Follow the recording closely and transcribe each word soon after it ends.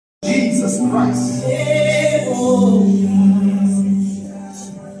Jesus Christ.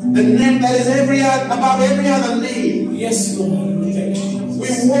 The name that is above every other name. Yes, Lord.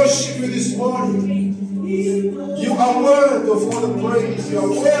 We worship you this morning. You are worthy of all the praise. You are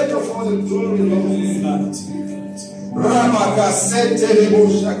worthy of all the glory, Lord.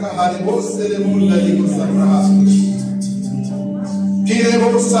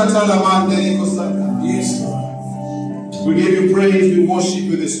 Yes, Lord. We give you praise, we worship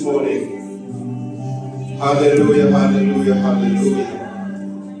you this morning. Hallelujah, hallelujah, hallelujah.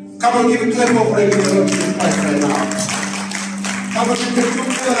 Come on, give a clap of praise to the Lord Jesus Christ right now. Come on, you can do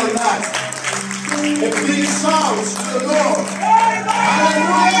better than that. A big shout to the Lord.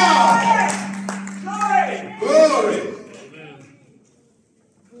 Hallelujah! Glory!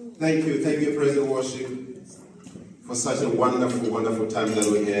 Thank you, praise and worship, for such a wonderful, wonderful time that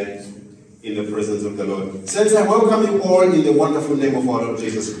we had in the presence of the Lord. Saints, I welcome you all in the wonderful name of our Lord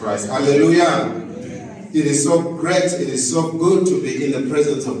Jesus Christ. Hallelujah! It is so great, it is so good to be in the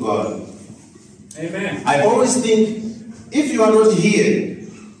presence of God. Amen. I always think, if you are not here,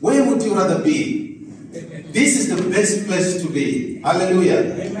 where would you rather be? This is the best place to be. Hallelujah.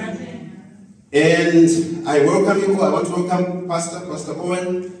 Amen. And I welcome you. I want to welcome Pastor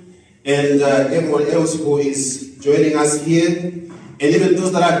Owen, and everyone else who is joining us here. And even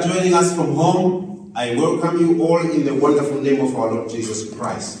those that are joining us from home, I welcome you all in the wonderful name of our Lord Jesus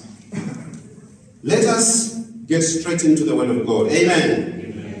Christ. Let us get straight into the Word of God.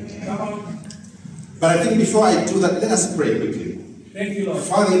 Amen. But I think before I do that, let us pray quickly. Thank you, Lord.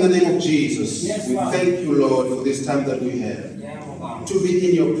 Father, in the name of Jesus, Yes, we Father. to you, Lord, for this time that we have to be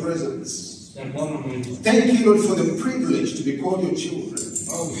in your presence. Thank you, Lord, for the privilege to be called your children,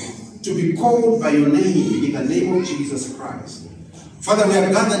 to be called by your name in the name of Jesus Christ. Father, we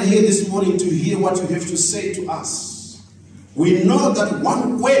have gathered here this morning to hear what you have to say to us. We know that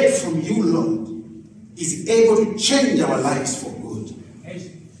one word from you, Lord, is able to change our lives for good.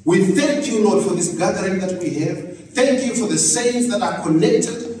 We thank you, Lord, for this gathering that we have. Thank you for the saints that are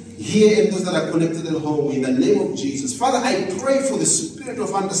connected here and those that are connected at home in the name of Jesus. Father, I pray for the spirit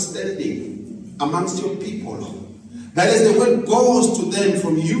of understanding amongst your people, Lord. That as the word goes to them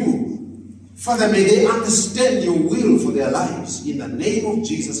from you, Father, may they understand your will for their lives. In the name of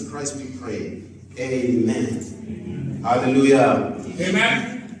Jesus Christ we pray. Amen. Hallelujah.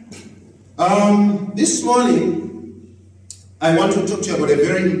 Amen. This morning, I want to talk to you about a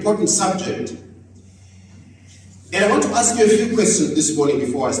very important subject. And I want to ask you a few questions this morning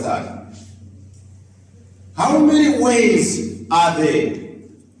before I start. How many ways are there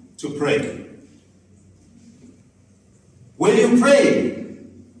to pray? When you pray,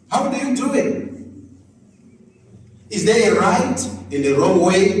 how do you do it? Is there a right and a wrong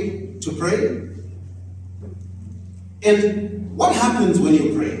way to pray? And what happens when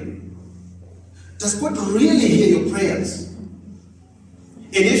you pray? Does God really hear your prayers?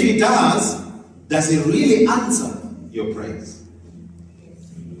 And if he does he really answer your prayers?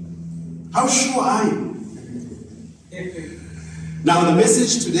 How sure are you? Now, the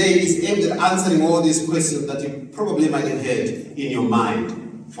message today is aimed at answering all these questions that you probably might have had in your mind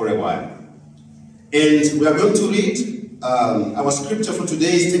for a while. And we are going to read, our scripture for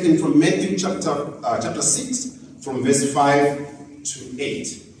today is taken from Matthew chapter 6, from verse 5 to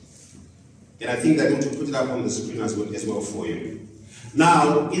 8. And I think they're going to put it up on the screen as well for you.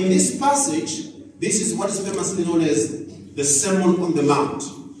 Now, in this passage, this is what is famously known as the Sermon on the Mount.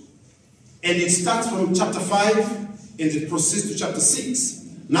 And it starts from chapter 5 and it proceeds to chapter 6.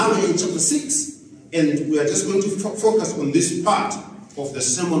 Now we're in chapter 6 and we are just going to focus on this part of the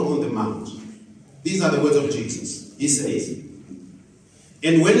Sermon on the Mount. These are the words of Jesus. He says,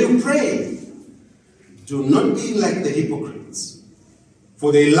 "And when you pray, do not be like the hypocrites,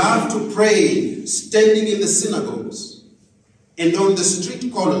 for they love to pray standing in the synagogues and on the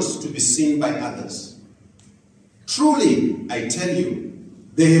street corners to be seen by others. Truly, I tell you,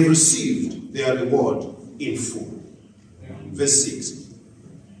 they have received their reward in full." Verse 6.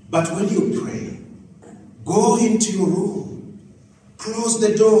 "But when you pray, go into your room, close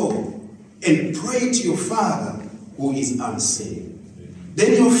the door, and pray to your Father who is unseen.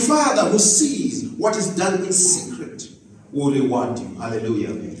 Then your Father who sees what is done in secret will reward you."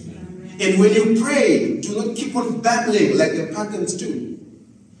 Hallelujah. "And when you pray, do not keep on babbling like the pagans do,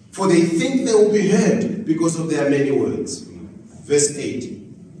 for they think they will be heard because of their many words." Verse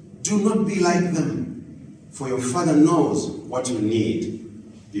 8. "Do not be like them, for your Father knows what you need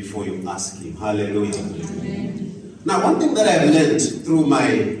before you ask him." Hallelujah. Amen. Now, one thing that I have learned through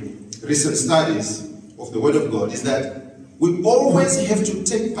my recent studies of the Word of God is that we always have to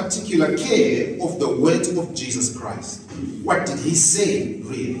take particular care of the word of Jesus Christ. What did he say,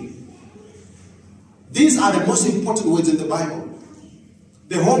 really? These are the most important words in the Bible.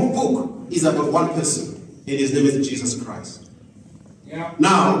 The whole book is about one person, and his name is Jesus Christ. Yeah.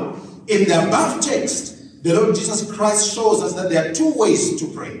 Now, in the above text, the Lord Jesus Christ shows us that there are two ways to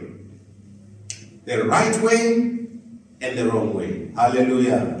pray. The right way and the wrong way.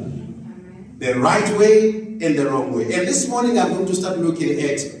 Hallelujah. The right way and the wrong way. And this morning I'm going to start looking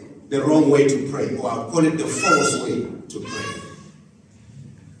at the wrong way to pray, or I'll call it the false way to pray.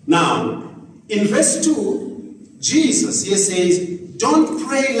 Now, in verse 2, Jesus here says, don't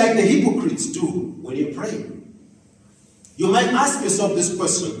pray like the hypocrites do when you pray. You might ask yourself this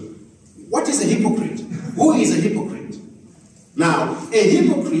question: what is a hypocrite? Who is a hypocrite? Now, a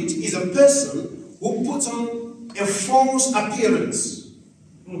hypocrite is a person who puts on a false appearance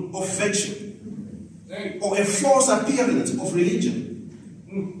of virtue, or a false appearance of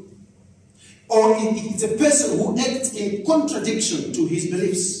religion. Or it's a person who acts in contradiction to his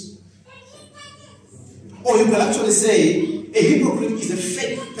beliefs. Or you can actually say a hypocrite is a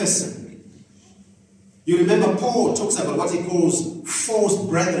fake person. You remember Paul talks about what he calls false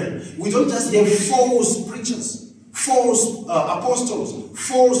brethren. We don't just have false preachers, false apostles,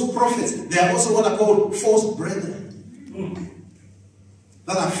 false prophets. There are also what are called false brethren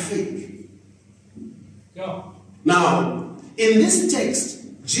that are fake. Yeah. Now, in this text,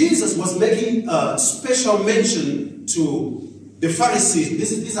 Jesus was making a special mention to the Pharisees.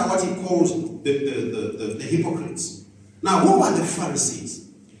 These are what he calls the hypocrites. Now, who are the Pharisees?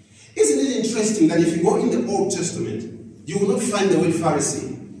 Isn't it interesting that if you go in the Old Testament, you will not find the word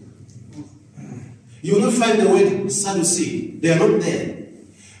Pharisee. You will not find the word Sadducee. They are not there.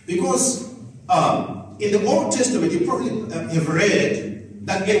 Because in the Old Testament, you probably have read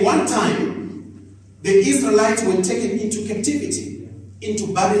that at one time, the Israelites were taken into captivity,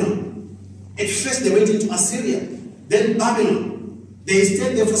 into Babylon. At first, they went into Assyria, then Babylon. They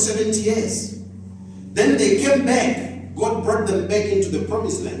stayed there for 70 years. Then they came back. God brought them back into the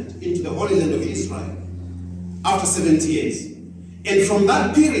promised land, into the Holy Land of Israel, after 70 years. And from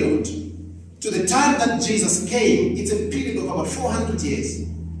that period to the time that Jesus came, it's a period of about 400 years.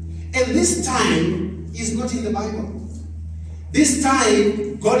 And this time is not in the Bible. This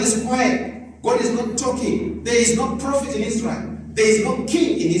time, God is quiet. God is not talking. There is no prophet in Israel. There is no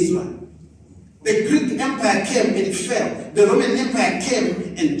king in Israel. The Greek Empire came and it fell. The Roman Empire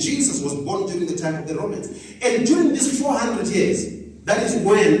came and Jesus was born during the time of the Romans. And during these 400 years, that is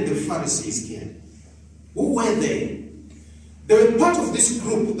when the Pharisees came. Who were they? They were part of this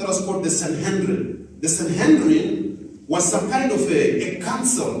group that was called the Sanhedrin. The Sanhedrin was some kind of a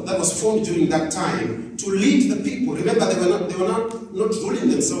council that was formed during that time to lead the people. Remember, they were not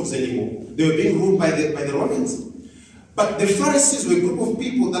ruling themselves anymore. They were being ruled by the Romans. But the Pharisees were a group of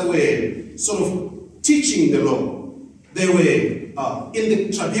people that were sort of teaching the law. They were in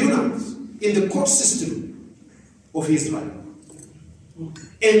the tribunals, in the court system of Israel. And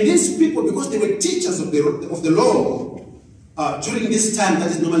these people, because they were teachers of the law, during this time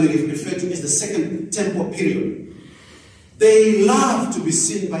that is normally referred to as the Second Temple period, they loved to be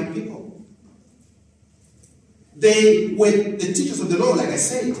seen by people. They were the teachers of the law, like I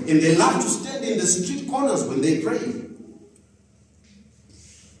said, and they loved to stand in the street corners when they prayed,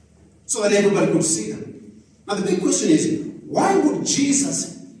 so that everybody could see them. Now the big question is, why would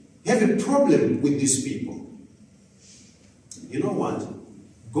Jesus have a problem with these people? You know what?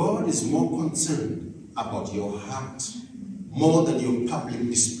 God is more concerned about your heart more than your public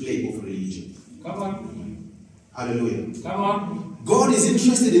display of religion. Come on. Hallelujah. Come on. God is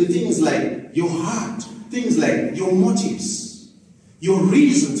interested in things like your heart, things like your motives, your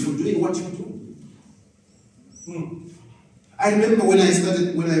reasons for doing what you do. I remember when I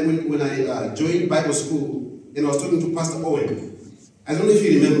started, when I joined Bible school, and I was talking to Pastor Owen. I don't know if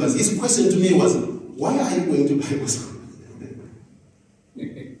he remembers. His question to me was, why are you going to Bible school?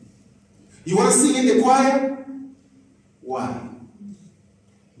 You want to sing in the choir? Why?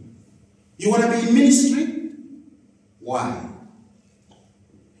 You want to be in ministry? Why?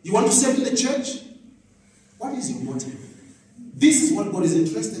 You want to serve in the church? What is your motive? This is what God is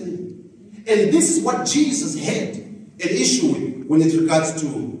interested in. And this is what Jesus had an issue with when it regards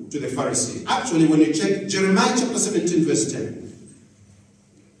to the Pharisees. Actually, when you check Jeremiah chapter 17, verse 10,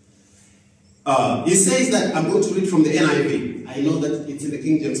 he says that, I'm going to read from the NIV. I know that it's in the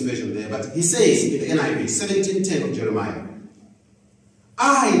King James Version there, but he says in the NIV, 17:10 of Jeremiah,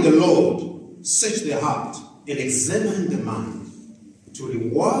 I, the Lord, search the heart and examine the mind, to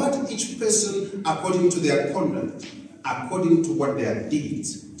reward each person according to their conduct, according to what their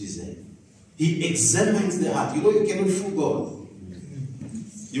deeds deserve. He examines the heart. You know, you cannot fool God.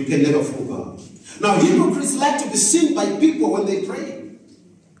 You can never fool God. Now, hypocrites like to be seen by people when they pray.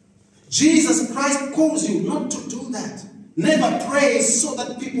 Jesus Christ calls you not to do that. Never pray so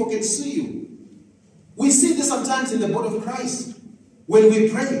that people can see you. We see this sometimes in the body of Christ when we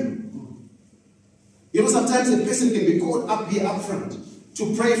pray. You know, sometimes a person can be called up here up front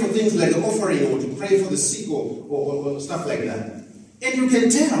to pray for things like the offering or to pray for the sick or stuff like that. And you can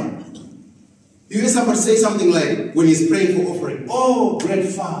tell. You hear somebody say something like, when he's praying for offering, "Oh, great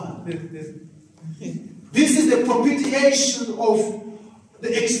Father, this is the propitiation of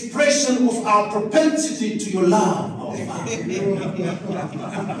the expression of our propensity to your love, oh Father.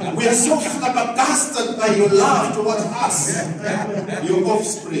 We are so flabbergasted by your love towards us, your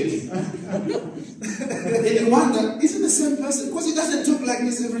offspring." And you wonder, is it the same person? Because he doesn't talk like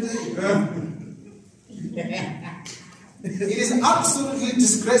this every day. It is absolutely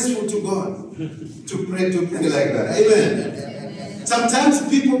disgraceful to God to pray like that. Amen. Sometimes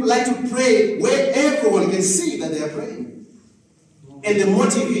people like to pray where everyone can see that they are praying. And the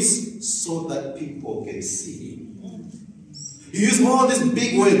motive is so that people can see. You use all these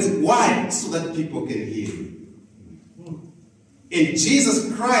big words. Why? So that people can hear. And Jesus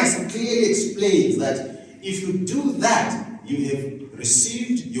Christ clearly explains that if you do that, you have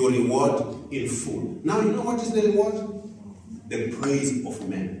received your reward in full. Now, you know what is the reward? The praise of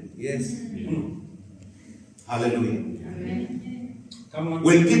men. Yes. Hallelujah. Amen. Come on.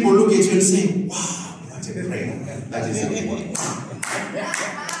 When people look at you and say, "Wow, what a prayer." That is the reward.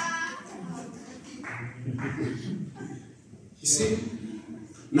 You see?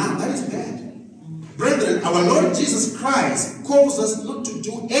 Now, that is bad. Brethren, our Lord Jesus Christ calls us not to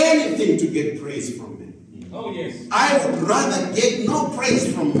do anything to get praise from men. Oh, yes. I would rather get no praise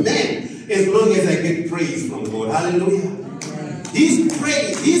from men as long as I get praise from God. Hallelujah. His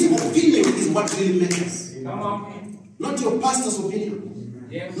praise, his opinion is what really matters. Come on. Not your pastor's opinion.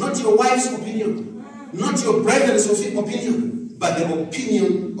 Yes. Not your wife's opinion. Not your brother's opinion. But the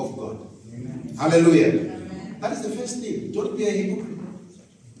opinion of God. Amen. Hallelujah. That is the first thing. Don't be a hypocrite.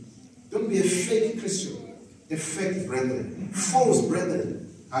 Don't be a fake Christian. A fake brethren. False brethren.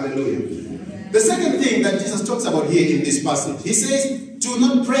 Hallelujah. The second thing that Jesus talks about here in this passage, he says, do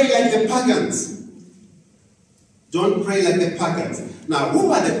not pray like the pagans. Don't pray like the pagans. Now,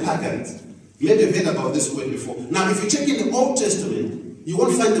 who are the pagans? You may have heard about this word before. Now, if you check in the Old Testament, you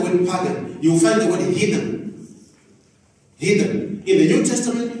won't find the word pagan. You will find the word heathen. Heathen. In the New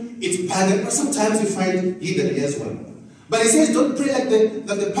Testament, it's pagan, but sometimes you find heathen as well. But it says, don't pray like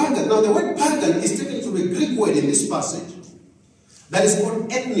the pagan. Now, the word pagan is taken from a Greek word in this passage that is called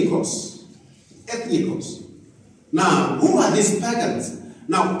ethnikos. Ethnikos. Now, who are these pagans?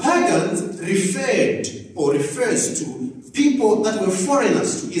 Now, pagans refers to people that were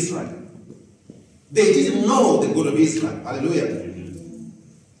foreigners to Israel. They didn't know the God of Israel. Hallelujah.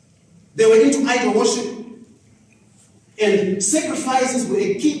 They were into idol worship. And sacrifices were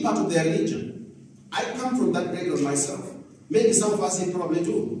a key part of their religion. I come from that background myself. Maybe some of us here probably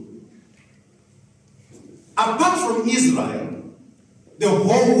do. Apart from Israel, the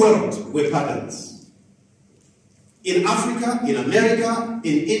whole world were pagans. In Africa, in America,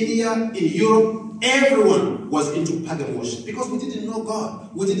 in India, in Europe, everyone was into pagan worship because we didn't know God.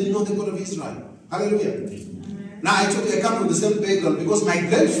 We didn't know the God of Israel. Hallelujah. Amen. Now, I told you I come from the same background because my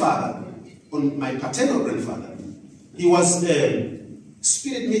grandfather, my paternal grandfather, he was a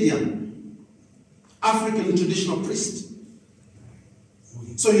spirit medium, African traditional priest.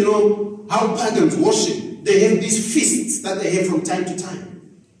 So you know how pagans worship. They have these feasts that they have from time to time.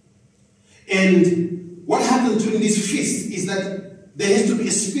 And what happens during these feasts is that there has to be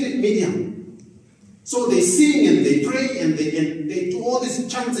a spirit medium. So they sing and they pray and they do all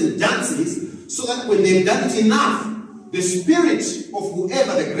these chants and dances so that when they've done it enough, the spirit of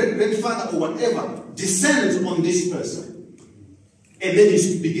whoever, the great-grandfather or whatever, descends on this person. And then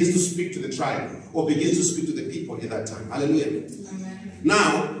he begins to speak to the tribe or begins to speak to the people at that time. Hallelujah. Amen.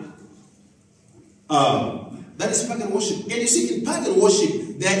 Now, that is pagan worship. And you see, in pagan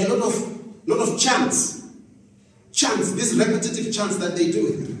worship, there are a lot of chants. Chants, these repetitive chants that they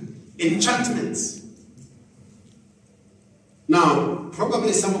do. Enchantments. Now,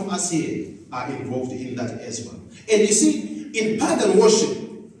 probably some of us here are involved in that as well. And you see, in pagan worship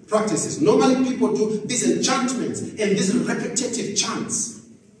practices, normally people do these enchantments and these repetitive chants.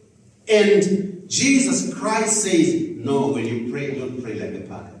 And Jesus Christ says, no, when you pray, don't pray like the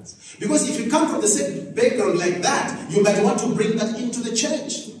pagans. Because if you come from the same background like that, you might want to bring that into the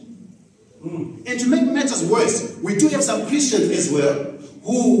church. And to make matters worse, we do have some Christians as well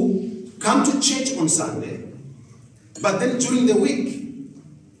who come to church on Sunday, but then during the week,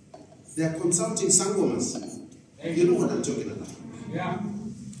 They are consulting sangomas. You know what I'm talking about. Yeah.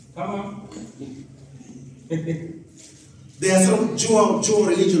 Come on. They are sort of dual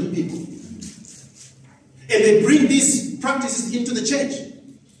religion people. And they bring these practices into the church.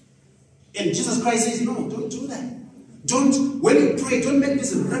 And Jesus Christ says, no, don't do that. When you pray, don't make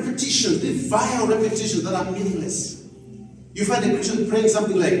these repetitions, these vile repetitions that are meaningless. You find a Christian praying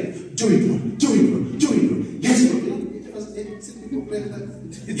something like, do it, Lord, do it, Lord, do it, Lord. Yes, Lord. People pray that.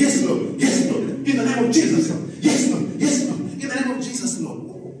 Yes, Lord, yes, Lord. In the name of Jesus, Lord. Yes, Lord, yes, Lord. In the name of Jesus, Lord.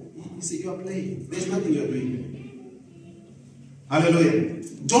 You see, you are playing. There's nothing you are doing. Hallelujah.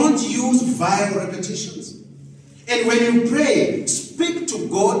 Don't use vile repetitions. And when you pray, speak to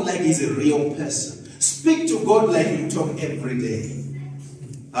God like He's a real person. Speak to God like you talk every day.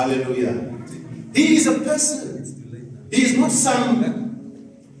 Hallelujah. He is a person. He is not some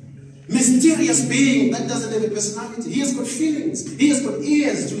mysterious being that doesn't have a personality. He has got feelings. He has got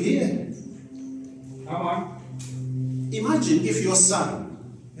ears to hear. Come on. Imagine if your son,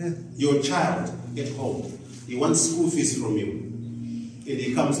 your child at home, he wants school fees from you. And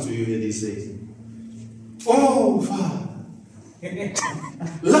he comes to you and he says, oh, Father,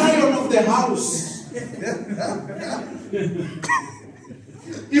 Lion of the house.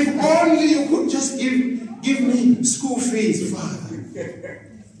 If only you could just give me school fees, Father.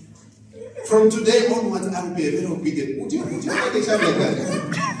 From today onwards, I will be a very obedient. Would you make a child like that?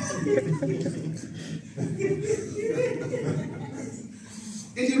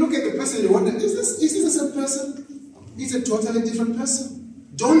 And you look at the person and you wonder, is this the same person? It's a totally different person.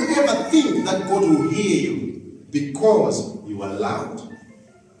 Don't ever think that God will hear you because you are loud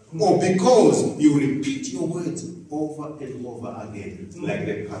or because you repeat your words over and over again like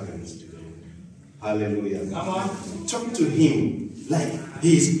the pagans do. Hallelujah. Come on. Talk to Him like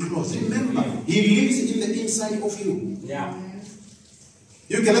He is close. Remember, He lives in the inside of you. Yeah.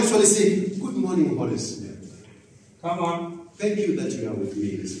 You can actually say, good morning, Holy Spirit. Come on. Thank you that you are with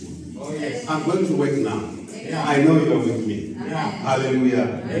me this morning. Oh, yes. I'm going to work now. Yeah. I know you are with me. Yeah.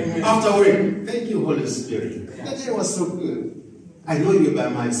 Hallelujah. Amen. After work, thank you, Holy Spirit. Yeah. That day was so good. I know you're by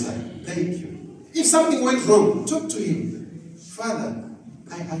my side. Thank you. If something went wrong, talk to Him. Father,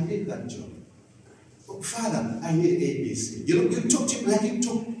 I need that job. Oh, Father, I need ABC. You talk to Him like you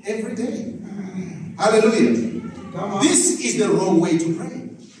talk every day. Hallelujah. Come on. This is the wrong way to pray.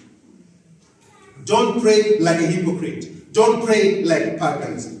 Don't pray like a hypocrite. Don't pray like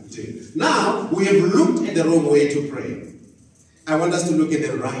pagans do. Now, we have looked at the wrong way to pray. I want us to look at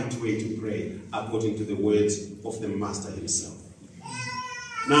the right way to pray according to the words of the Master Himself.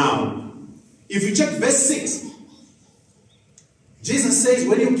 Now, if you check verse 6, Jesus says,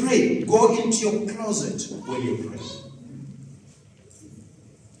 when you pray, go into your closet when you pray.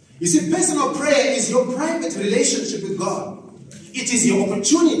 You see, personal prayer is your private relationship with God. It is your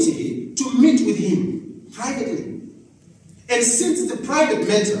opportunity to meet with Him privately. And since it's a private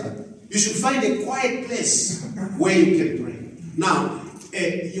matter, you should find a quiet place where you can pray. Now,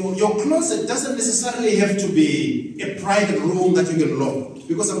 your closet doesn't necessarily have to be a private room that you can lock,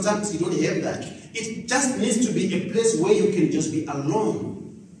 because sometimes you don't have that. It just needs to be a place where you can just be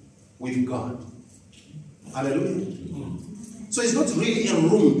alone with God. Hallelujah. So it's not really a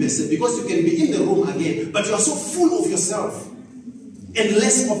room per se, because you can be in the room again, but you are so full of yourself and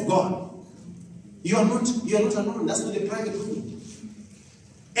less of God. You are not alone. That's not a private room.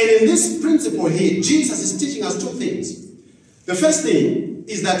 And in this principle here, Jesus is teaching us two things. The first thing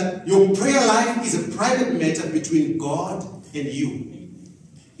is that your prayer life is a private matter between God and you.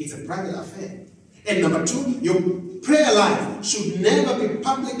 It's a private affair. And number two, your prayer life should never be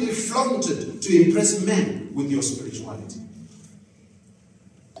publicly flaunted to impress men with your spirituality.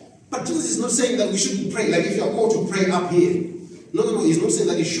 But Jesus is not saying that we shouldn't pray. Like if you are called to pray up here. No, He's not saying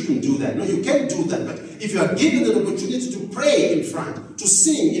that you shouldn't do that. No, you can do that. But if you are given an opportunity to pray in front, to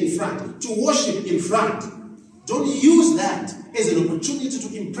sing in front, to worship in front, don't use that as an opportunity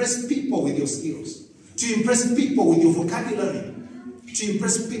to impress people with your skills, to impress people with your vocabulary, to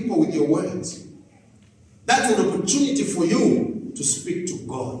impress people with your words. That's an opportunity for you to speak to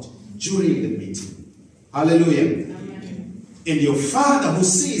God during the meeting. Hallelujah. Amen. And your Father who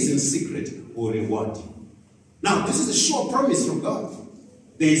sees in secret will reward you. Now, this is a sure promise from God.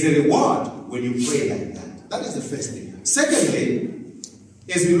 There is a reward when you pray like that. That is the first thing. Secondly,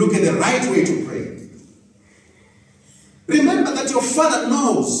 as we look at the right way to pray, remember that your Father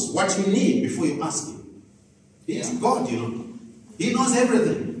knows what you need before you ask Him. He is God, you know. He knows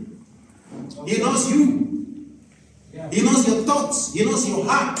everything. He knows you. He knows your thoughts. He knows your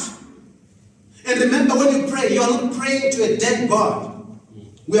heart. And remember, when you pray, you are not praying to a dead God.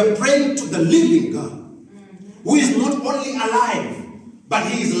 We are praying to the living God, who is not only alive, but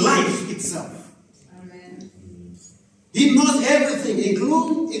he is life itself. Amen. He knows everything,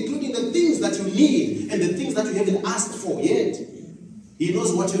 including the things that you need and the things that you haven't asked for yet. He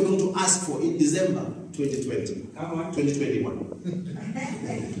knows what you're going to ask for in December 2020. Come on. 2021.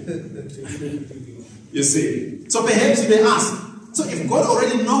 You see? So perhaps you may ask, so if God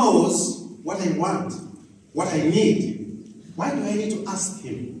already knows what I want, what I need, why do I need to ask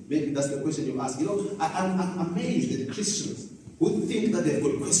him? Maybe that's the question you ask. You know, I'm amazed at Christians who think that they've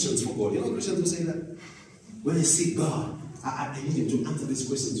got questions for God. You know, Christians who say that when I see God, I need him to answer these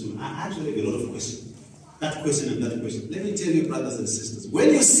questions. I actually have a lot of questions. That question and that question. Let me tell you, brothers and sisters,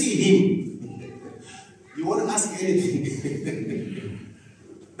 when you see him, you won't ask anything.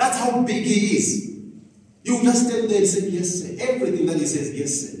 That's how big he is. You just stand there and say, yes, sir. Everything that he says,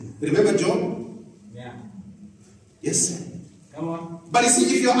 yes, sir. Remember Job? Yeah. Yes, sir. Come on. But you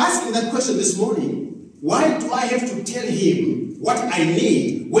see, if you're asking that question this morning, why do I have to tell him what I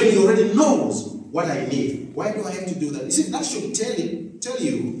need when he already knows what I need? Why do I have to do that? You see, that should tell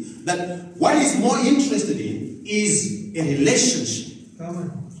you that what he's more interested in is a relationship. Come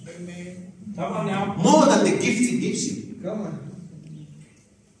on. Amen. Come on now. More than the gift he gives you. Come on.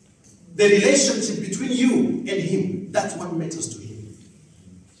 The relationship between you and him, that's what matters to him.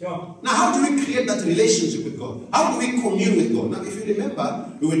 Sure. Now, how do we create that relationship with God? How do we commune with God? Now, if you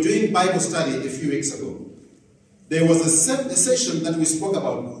remember, we were doing Bible study a few weeks ago. There was a session that we spoke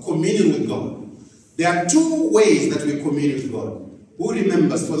about communion with God. There are two ways that we commune with God. Who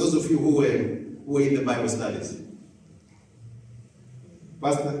remembers, for those of you who were in the Bible studies?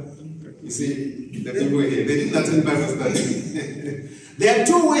 Pastor? You see, the people here, they didn't attend Bible study. There are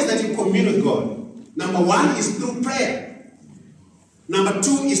two ways that you commune with God. Number one is through prayer. Number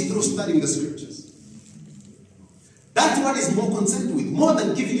two is through studying the scriptures. That's what is more concerned with, more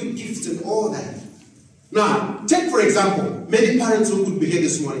than giving you gifts and all that. Now, take for example, many parents who could be here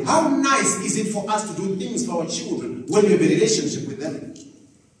this morning. How nice is it for us to do things for our children when we have a relationship with them?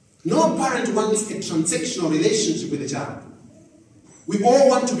 No parent wants a transactional relationship with a child. We all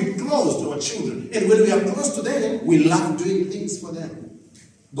want to be close to our children. And when we are close to them, we love doing things for them.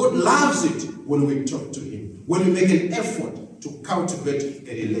 God loves it when we talk to him, when we make an effort to cultivate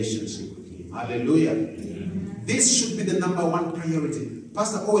a relationship with him. Hallelujah. Amen. This should be the number one priority.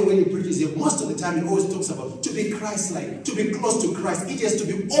 Pastor Owen, when he preaches here, most of the time he always talks about to be Christ-like, to be close to Christ. It has to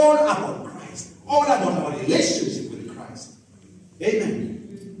be all about Christ, all about our relationship with Christ. Amen.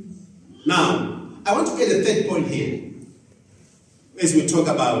 Now, I want to get a third point here as we talk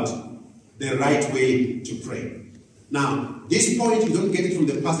about the right way to pray. Now, this point, you don't get it from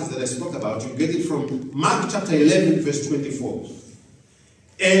the passage that I spoke about. You get it from Mark chapter 11, verse 24.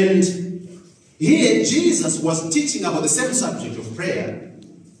 And here, Jesus was teaching about the same subject of prayer.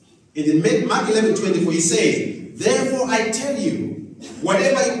 And in Mark 11, 24, he says, therefore I tell you,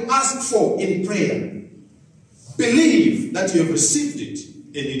 whatever you ask for in prayer, believe that you have received it,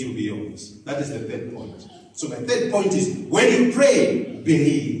 and it will be yours. That is the third point. So my third point is, when you pray,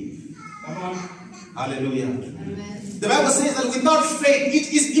 believe. Come on. Hallelujah. Amen. The Bible says that without faith,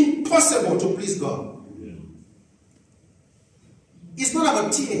 it is impossible to please God. It's not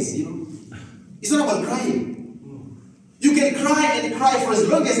about tears, you know. It's not about crying. You can cry and cry for as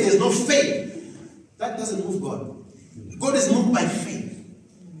long as there's no faith. That doesn't move God. God is moved by faith.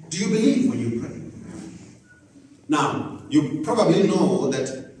 Do you believe when you pray? Now, you probably know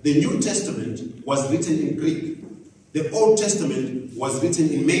that the New Testament was written in Greek. The Old Testament was written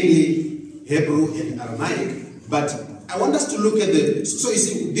in mainly Hebrew and Aramaic. But I want us to look at so you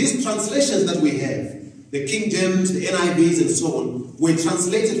see, these translations that we have, the King James, the NIVs, and so on, were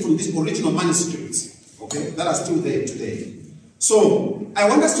translated from these original manuscripts, okay, that are still there today. So, I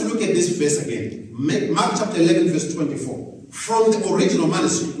want us to look at this verse again. Mark chapter 11, verse 24. From the original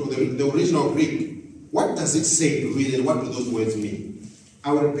manuscript, or the original Greek, what does it say really, and what do those words mean?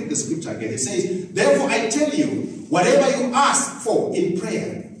 I will repeat the scripture again. It says, therefore I tell you, whatever you ask for in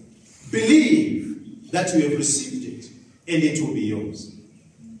prayer, believe that you have received it, and it will be yours.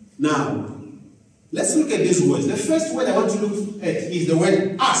 Now, let's look at these words. The first word I want to look at is the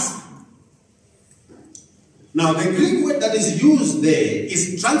word ask. Now, the Greek word that is used there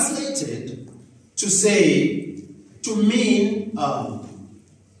is translated to mean a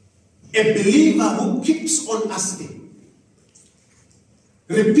believer who keeps on asking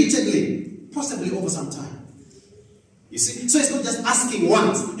repeatedly, possibly over some time. You see, so it's not just asking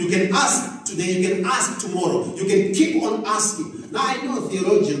once. You can ask today, you can ask tomorrow, you can keep on asking. Now, I know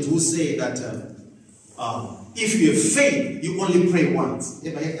theologians who say that if you have faith, you only pray once.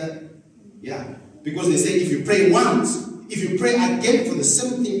 Ever heard that? Yeah. Because they say if you pray once, if you pray again for the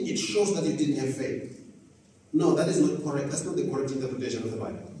same thing, it shows that you didn't have faith. No, that is not correct. That's not the correct interpretation of the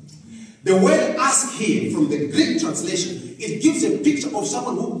Bible. The word ask here, from the Greek translation, it gives a picture of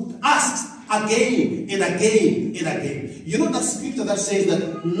someone who asks again and again and again. You know that scripture that says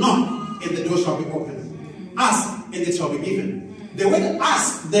that knock and the door shall be opened. Ask and it shall be given. The word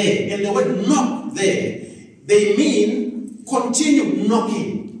ask there and the word knock there, they mean continue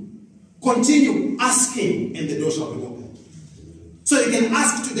knocking, continue asking, and the door shall be opened. So you can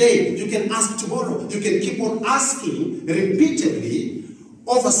ask today, you can ask tomorrow, you can keep on asking repeatedly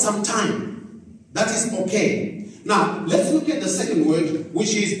over some time. That is okay. Now, let's look at the second word,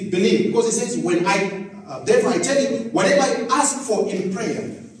 which is believe. Because it says, therefore I tell you, whatever I ask for in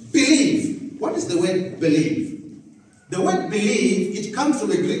prayer, believe. What is the word believe? The word believe, it comes from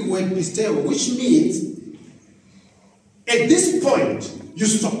the Greek word pisteo, which means at this point, you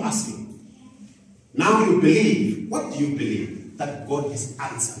stop asking. Now you believe. What do you believe? That God has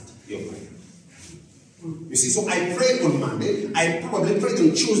answered your prayer. You see, so I prayed on Monday, I probably prayed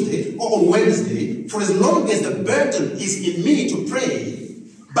on Tuesday or on Wednesday, for as long as the burden is in me to pray,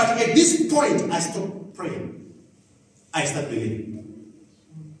 but at this point, I stop praying. I start believing.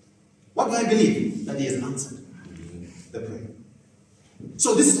 What do I believe? That He has answered the prayer.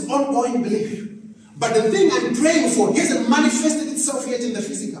 So this is ongoing belief. But the thing I'm praying for hasn't manifested itself yet in the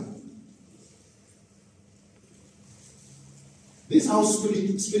physical. This is how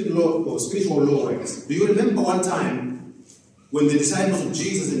spiritual law works. Do you remember one time when the disciples of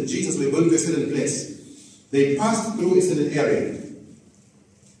Jesus and Jesus were going to a certain place? They passed through a certain area.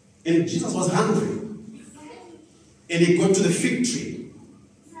 And Jesus was hungry. And he got to the fig tree.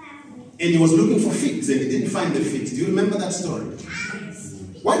 And he was looking for figs and he didn't find the figs. Do you remember that story?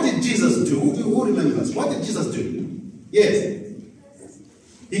 What did Jesus do? Who remembers? What did Jesus do? Yes.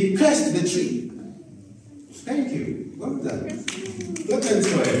 He cursed the tree. Thank you. Well done. Look and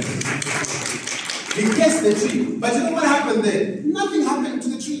it. He cursed the tree. But you know what happened there? Nothing happened to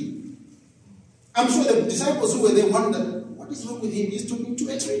the tree. I'm sure the disciples who were there wondered, what is wrong with him? He's talking to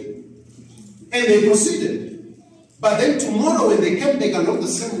a tree. And they proceeded. But then tomorrow when they came back along the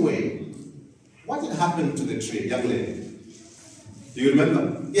same way, what had happened to the tree, young lady? Do you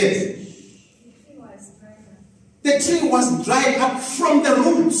remember? Yes. The tree was dried up from the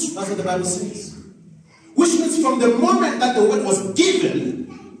roots. That's what the Bible says. Which means from the moment that the word was given,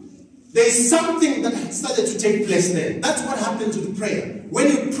 there is something that started to take place there. That's what happens with prayer. When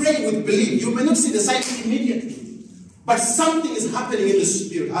you pray with belief, you may not see the sign immediately, but something is happening in the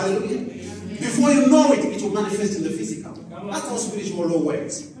spirit. Hallelujah. Before you know it, it will manifest in the physical. That's how spiritual law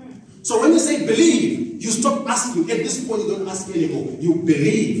works. So when you say believe, you stop asking. At this point, you don't ask anymore. You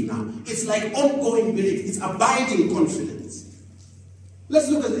believe now. It's like ongoing belief. It's abiding confidence. Let's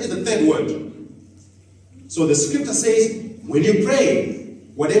look at the third word. So the scripture says, when you pray,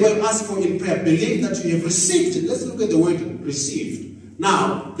 whatever you ask for in prayer, believe that you have received it. Let's look at the word received.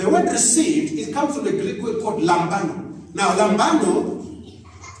 Now, the word received, it comes from a Greek word called lambano. Now, lambano,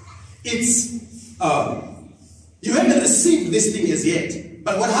 it's, you haven't received this thing as yet.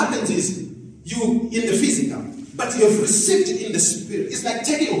 But what happens is, you in the physical, but you have received it in the spirit. It's like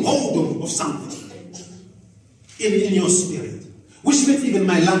taking hold of something in your spirit. Which means even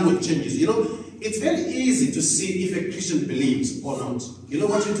my language changes. You know, it's very easy to see if a Christian believes or not. You know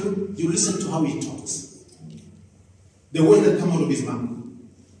what you do? You listen to how he talks. The words that come out of his mouth.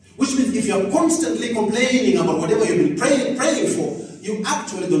 Which means if you're constantly complaining about whatever you've been praying for, you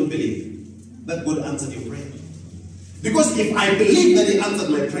actually don't believe that God answered your prayer. Because if I believe that He answered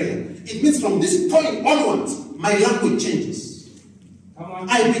my prayer, it means from this point onwards, my language changes.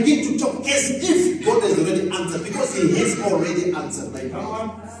 I begin to talk as if God has already answered, because He has already answered my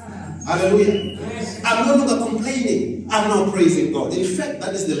prayer. Hallelujah. Yes. I'm no longer complaining. I'm now praising God. In fact,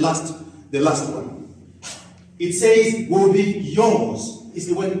 that is the last one. It says, will be yours. It's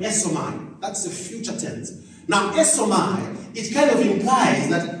the word esomai. That's the future tense. Now, esomai, it kind of implies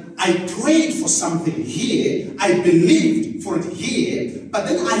that I prayed for something here, I believed for it here, but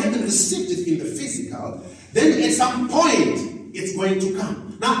then I haven't received it in the physical. Then at some point, it's going to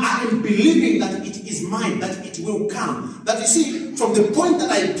come. Now I am believing that it is mine, that it will come. That you see, from the point that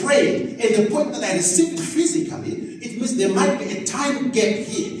I prayed and the point that I received it physically, it means there might be a time gap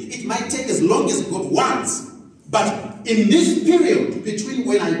here. It might take as long as God wants. But in this period between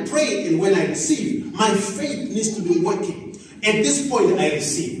when I prayed and when I received, my faith needs to be working. At this point, I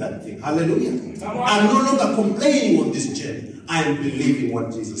receive that thing. Hallelujah. I'm no longer complaining on this journey. I am believing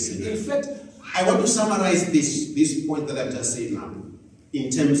what Jesus said. In fact, I want to summarize this point that I've just said now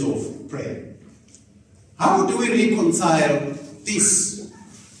in terms of prayer. How do we reconcile this?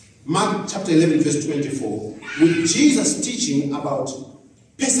 Mark chapter 11, verse 24, with Jesus teaching about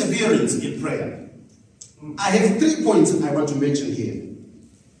perseverance in prayer. I have 3 points I want to mention here.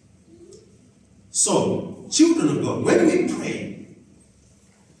 So, children of God, when we pray,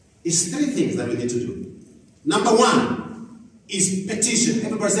 it's 3 things that we need to do. Number 1 is petition.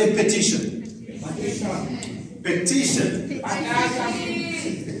 Everybody say petition. Petition.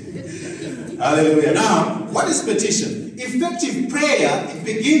 Hallelujah. Now, what is petition? Effective prayer, it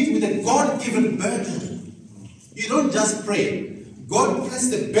begins with a God-given burden. You don't just pray. God places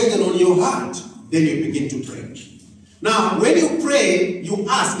the burden on your heart, then you begin to pray. Now, when you pray, you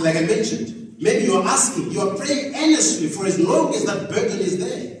ask, like I mentioned. Maybe you are asking, you are praying earnestly for as long as that burden is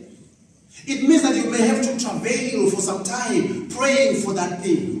there. It means that you may have to travail for some time, praying for that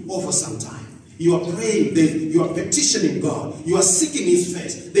thing, or for some time. You are praying, you are petitioning God, you are seeking His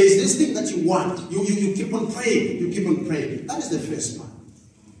face. There is this thing that you want. You keep on praying, you keep on praying. That is the first part.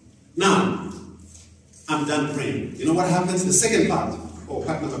 Now, I'm done praying. You know what happens? The second part, or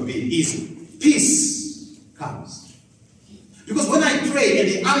part number B, is peace comes. Because when I pray and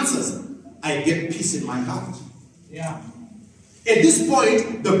He answers, I get peace in my heart. Yeah. At this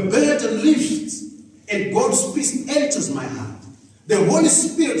point, the burden lifts and God's peace enters my heart. The Holy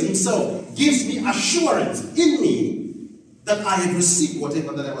Spirit Himself gives me assurance in me that I have received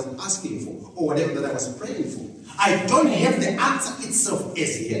whatever that I was asking for or whatever that I was praying for. I don't have the answer itself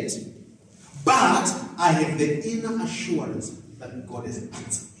as yet, but I have the inner assurance that God has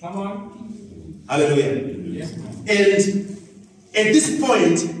answered. Come on. Hallelujah. Yes. And at this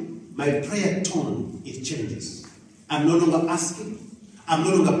point, my prayer tone, it changes. I'm no longer asking. I'm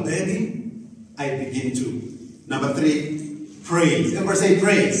no longer begging. I begin to. Number 3, praise. Everybody say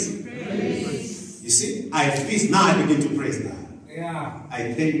praise. Praise. You see, I have peace. Now I begin to praise God. Yeah.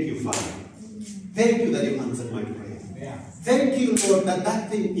 I thank you, Father. Thank you that you answered my prayer. Yeah. Thank you, Lord, that that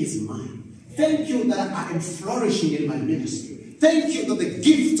thing is mine. Thank you that I am flourishing in my ministry. Thank you that the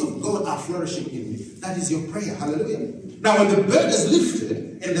gifts of God are flourishing in me. That is your prayer. Hallelujah. Now, when the burden is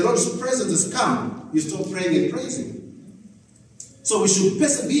lifted and the Lord's presence has come, you stop praying and praising. So we should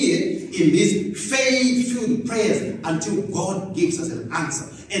persevere in these faith-filled prayers until God gives us an answer.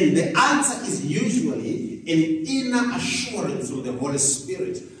 And the answer is usually an inner assurance from the Holy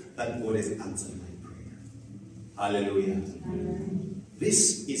Spirit that God has answered my prayer. Hallelujah. Amen.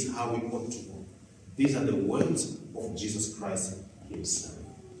 This is how we ought to walk. These are the words of Jesus Christ Himself.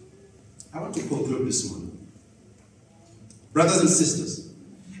 I want to conclude this morning. Brothers and sisters,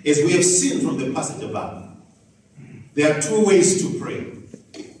 as we have seen from the passage above, there are 2 ways to pray.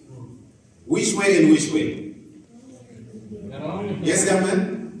 Which way and which way? Yes, young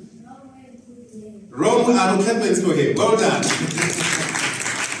man? Wrong and for him. Well done.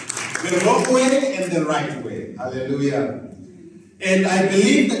 The wrong way and the right way. Hallelujah. And I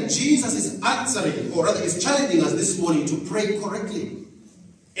believe that Jesus is answering, or rather is challenging us this morning to pray correctly.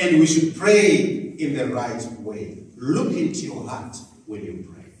 And we should pray in the right way. Look into your heart when you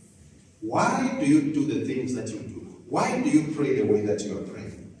pray. Why do you do the things that you do? Why do you pray the way that you are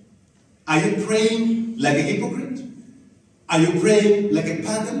praying? Are you praying like a hypocrite? Are you praying like a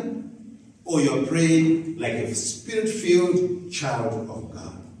pagan? Or you're praying like a spirit-filled child of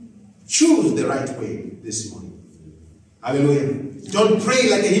God? Choose the right way this morning. Hallelujah. Don't pray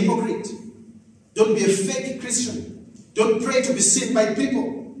like a hypocrite. Don't be a fake Christian. Don't pray to be seen by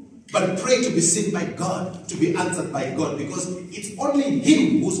people, but pray to be seen by God, to be answered by God, because it's only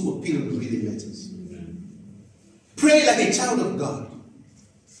Him whose opinion really matters. Pray like a child of God.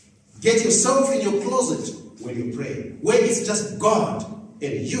 Get yourself in your closet when you pray, where it's just God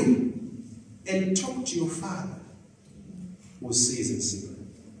and you, and talk to your Father who sees in secret.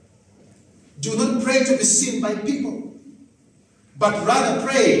 Do not pray to be seen by people, but rather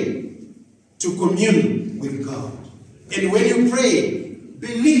pray to commune with God. And when you pray,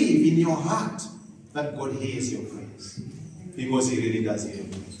 believe in your heart that God hears your prayers, because He really does hear your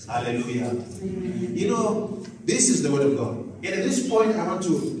prayers. Hallelujah. You know, this is the word of God. And at this point, I want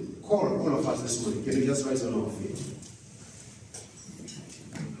to call all of us this morning. Can you just rise on our feet?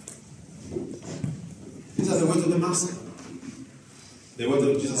 These are the words of the Master. The words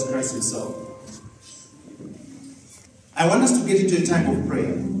of Jesus Christ Himself. I want us to get into a time of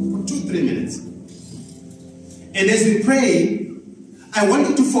prayer for 2-3 minutes. And as we pray, I want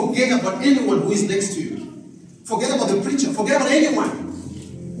you to forget about anyone who is next to you. Forget about the preacher. Forget about anyone.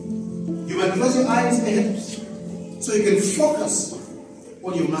 You might close your eyes perhaps, so you can focus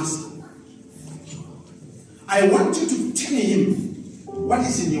on your Master. I want you to tell Him what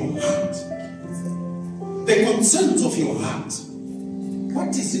is in your heart. The concerns of your heart. What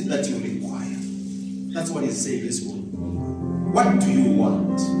is it that you require? That's what He's saying this morning. What do you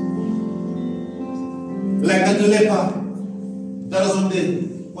want? Like that leper that was on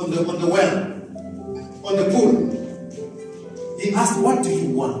the well. on the pool. He asked, what do you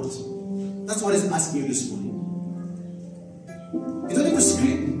want? That's what he's asking you this morning. You don't need to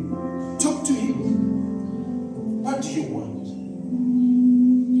scream. Talk to him. What do you want?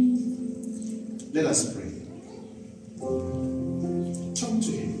 Let us pray. Talk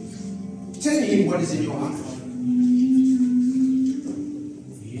to him. Tell him what is in your heart.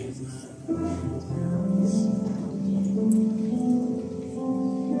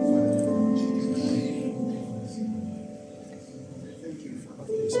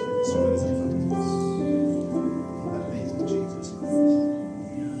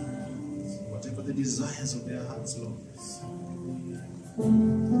 Desires of their hearts, Lord.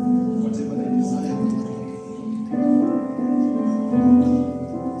 Whatever they desire,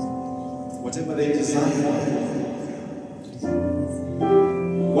 whatever they desire,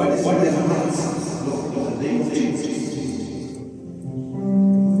 what is their hearts, Lord, in the name of Jesus.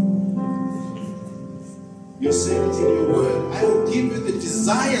 You said it in your word. I will give you the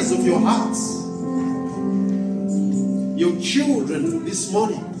desires of your hearts. Your children this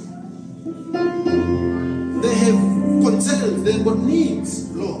morning, they have concerns, they've got needs,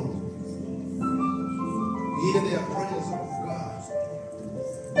 Lord. Hear their prayers, oh God.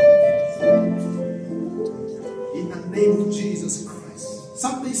 In the name of Jesus Christ.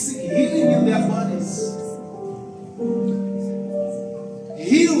 Some may seek healing in their bodies.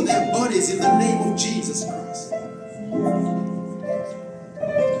 Heal their bodies in the name of Jesus Christ.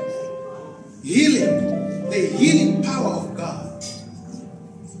 Healing, the healing power of God.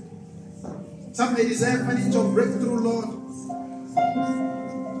 Some may desire financial breakthrough, Lord.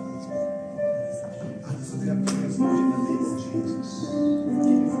 Answer their prayers, Lord, in the name of Jesus.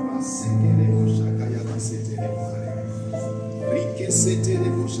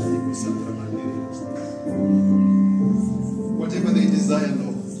 Whatever they desire,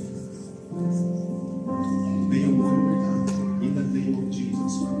 Lord, may you work it out in the name of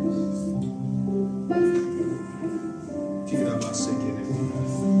Jesus Christ.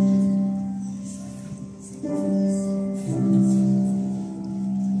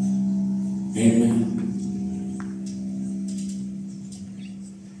 Amen.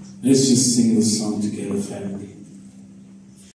 Let's just sing this song together, family.